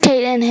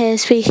Caitlin here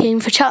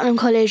speaking for Cheltenham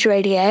College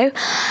Radio.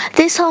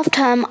 This half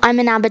term I'm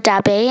in Abu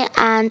Dhabi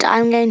and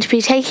I'm going to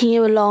be taking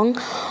you along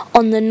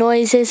on the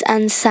noises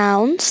and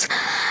sounds,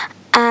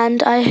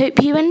 and I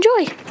hope you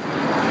enjoy.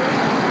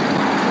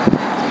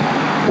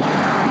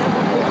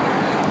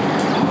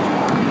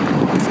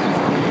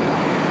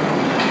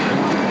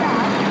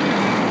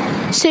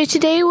 So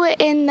today we're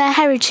in the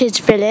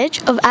heritage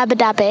village of Abu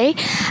Dhabi,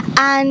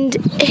 and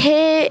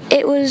here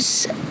it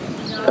was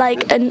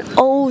like an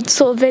old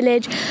sort of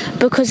village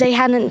because they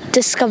hadn't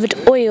discovered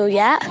oil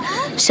yet,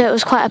 so it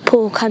was quite a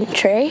poor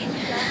country.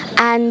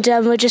 And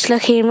we're just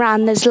looking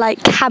around, there's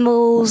like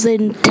camels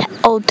and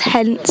old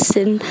tents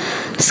and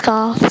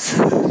scarves.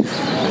 The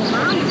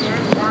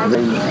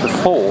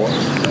fort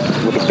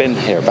would have been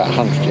here about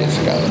 100 years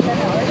ago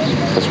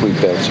because we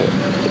built it,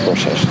 the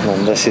British,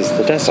 and this is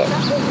the desert.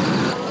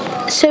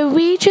 So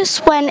we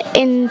just went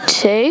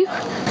into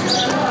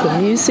the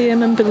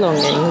museum and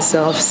belongings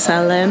of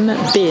Salem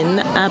bin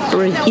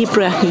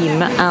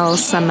Ibrahim Al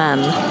Saman.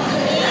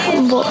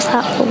 What's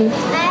that for?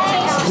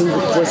 Who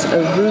was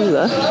a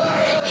ruler.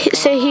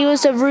 So he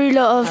was a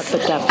ruler of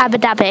Abu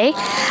Dhabi,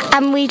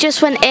 and we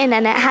just went in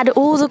and it had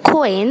all the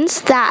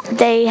coins that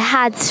they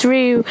had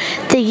through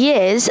the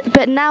years,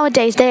 but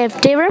nowadays they have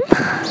dirham.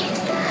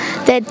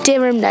 They're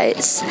dirham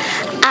notes,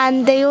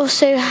 and they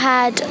also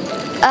had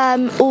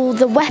all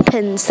the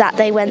weapons that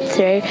they went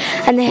through,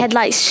 and they had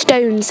like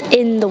stones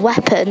in the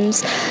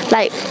weapons,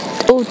 like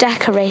all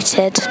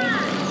decorated.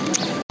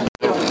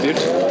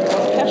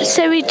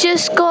 So we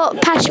just got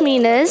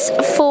pashminas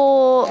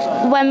for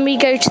when we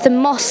go to the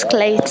mosque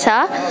later,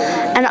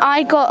 and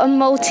I got a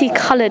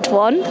multicoloured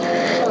one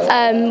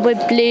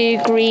with blue,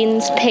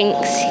 greens,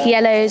 pinks,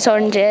 yellows,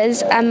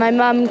 oranges, and my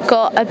mum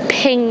got a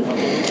pink,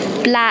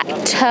 black,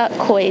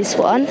 turquoise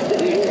one.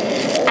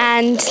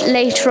 And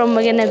later on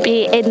we're going to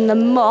be in the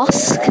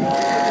mosque,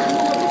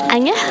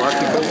 and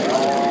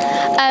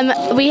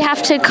we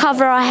have to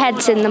cover our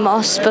heads in the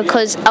mosque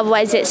because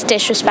otherwise it's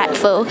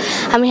disrespectful,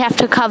 and we have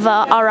to cover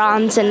our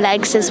arms and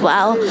legs as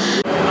well.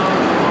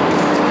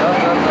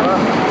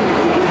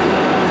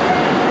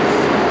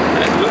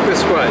 Look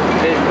this way.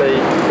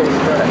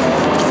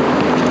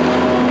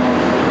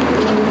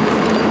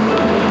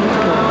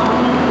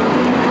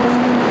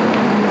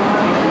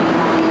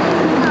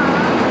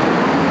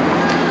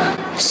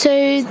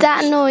 So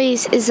that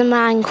noise is a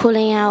man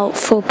calling out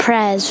for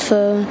prayers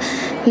for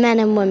men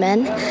and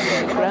women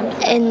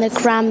in the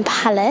Grand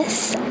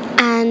Palace,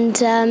 and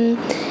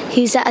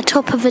he's at the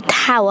top of a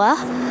tower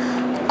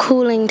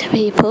calling to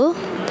people,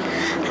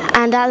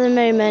 and at the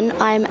moment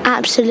I'm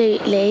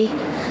absolutely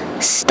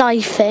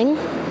stifling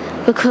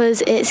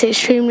because it's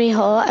extremely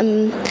hot,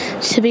 and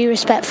to be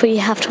respectful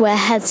you have to wear a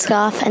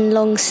headscarf and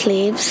long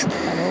sleeves.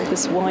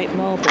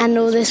 And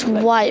all this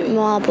white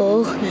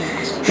marble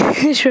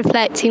is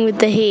reflecting with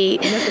the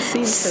heat.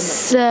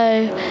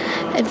 So,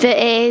 but it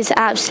is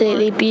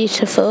absolutely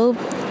beautiful,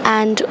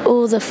 and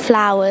all the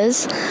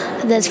flowers.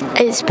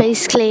 It's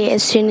basically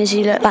as soon as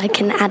you look like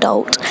an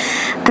adult,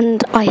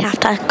 and I have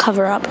to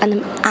cover up, and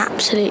I'm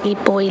absolutely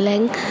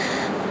boiling,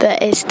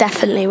 but it's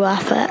definitely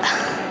worth it.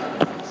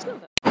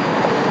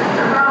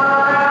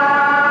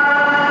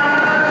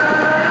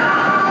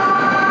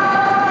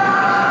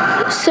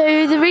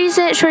 So the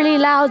reason it's really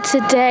loud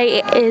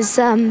today is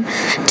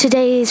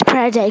today is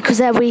prayer day, because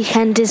their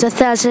weekend is a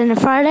Thursday and a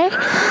Friday,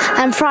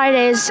 and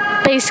Friday is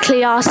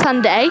basically our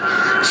Sunday.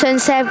 So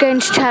instead of going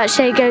to church,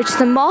 they go to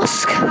the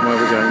mosque. Where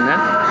are we going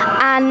now?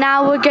 And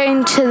now we're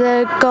going to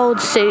the Gold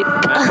Souk.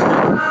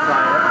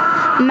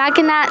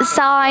 Maganat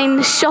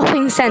Sign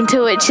Shopping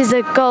Centre, which is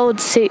a gold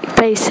souk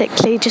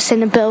basically, just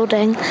in a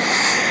building.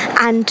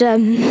 And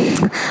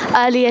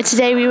earlier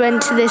today we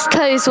went to this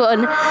clothes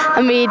one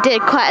and we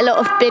did quite a lot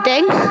of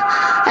bidding,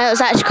 and it was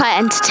actually quite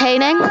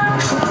entertaining.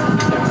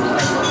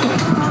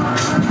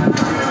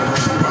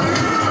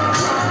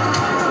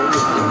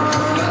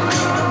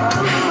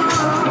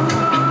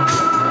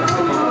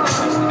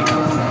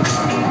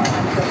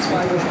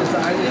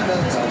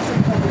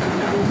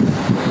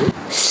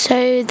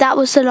 So that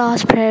was the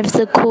last prayer of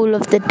the call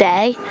of the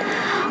day,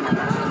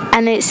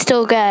 and it's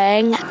still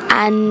going,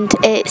 and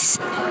it's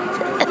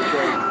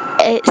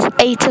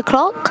 8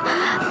 o'clock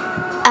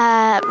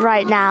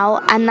right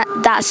now, and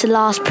that's the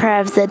last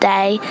prayer of the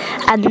day,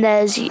 and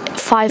there's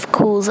 5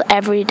 calls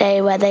every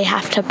day where they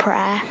have to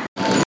pray.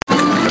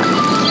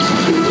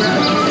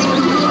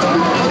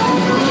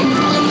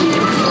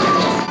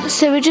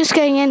 So we're just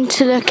going in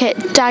to look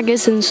at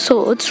daggers and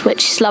swords,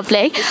 which is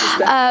lovely.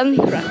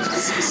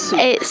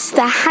 It's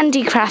the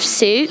handicraft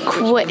souk,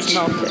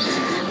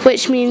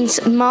 which means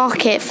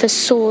market for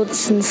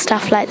swords and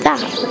stuff like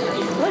that.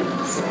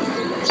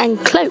 And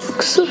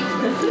cloaks.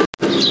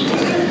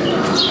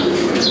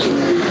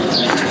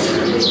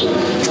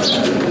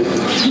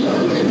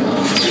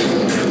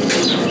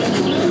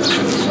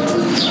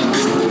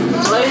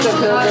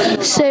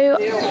 So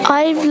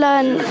I I've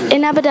learned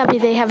in Abu Dhabi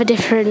they have a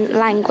different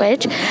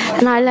language,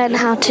 and I learned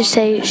how to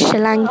say Sri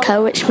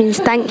Lanka, which means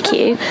thank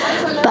you,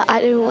 but I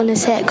don't want to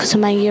say it because of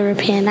my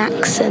European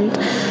accent,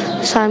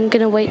 so I'm going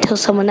to wait till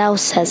someone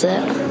else says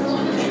it.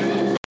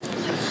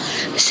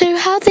 So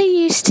how they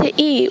used to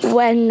eat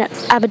when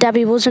Abu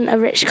Dhabi wasn't a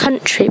rich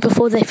country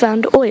before they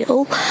found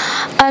oil,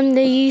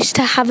 they used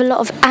to have a lot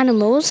of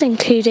animals,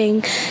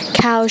 including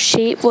cows,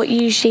 sheep, what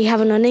you usually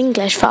have on an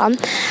English farm,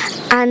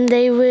 and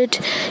they would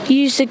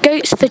use the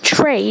goats for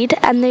trade,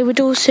 and they would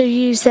also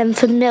use them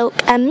for milk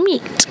and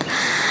meat.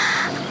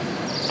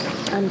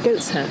 And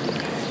goat's hair.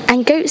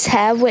 And goat's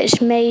hair, which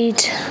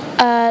made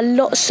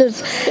lots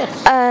of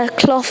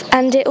cloth,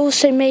 and it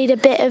also made a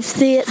bit of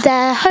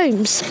their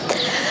homes,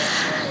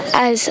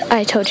 as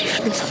I told you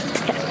from the start.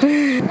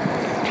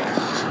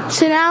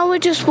 So now we're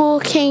just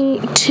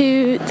walking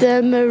to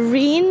the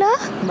Marina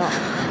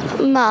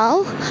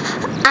Mall,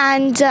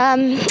 and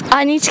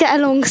I need to get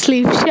a long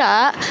sleeve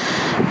shirt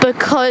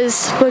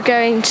because we're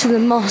going to the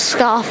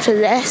mosque after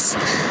this,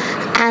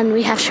 and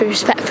we have to be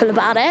respectful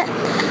about it.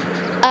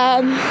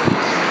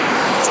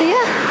 So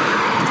yeah.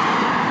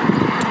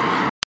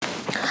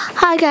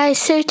 Hi guys,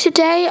 so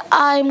today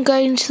I'm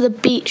going to the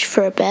beach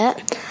for a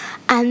bit,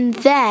 and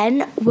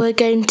then we're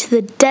going to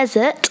the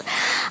desert,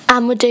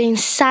 and we're doing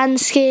sand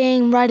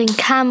skiing, riding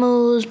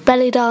camels,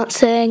 belly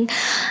dancing,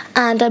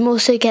 and I'm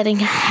also getting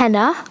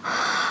henna.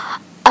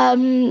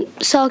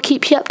 So I'll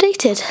keep you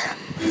updated.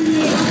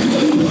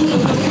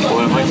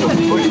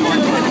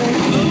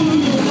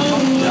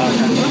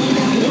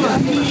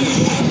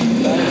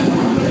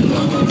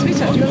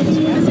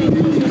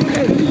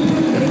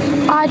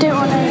 I don't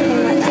want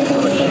anything like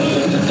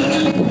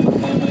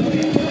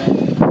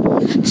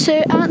that. So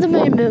at the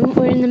moment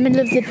we're in the middle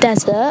of the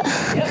desert,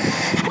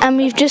 and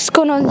we've just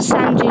gone on the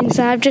sand dunes,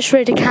 and I've just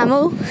rode a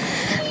camel,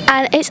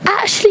 and it's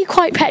actually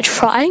quite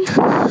petrifying.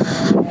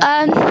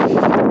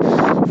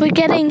 We're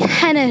getting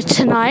henna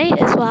tonight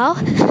as well,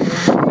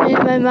 me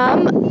and my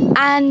mum,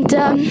 and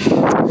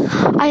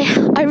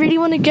I really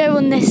want to go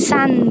on this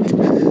sand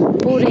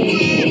boarding.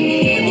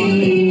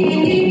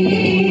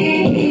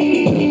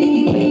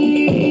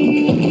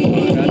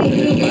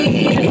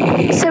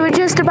 So we're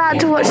just about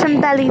to watch some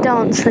belly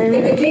dancing.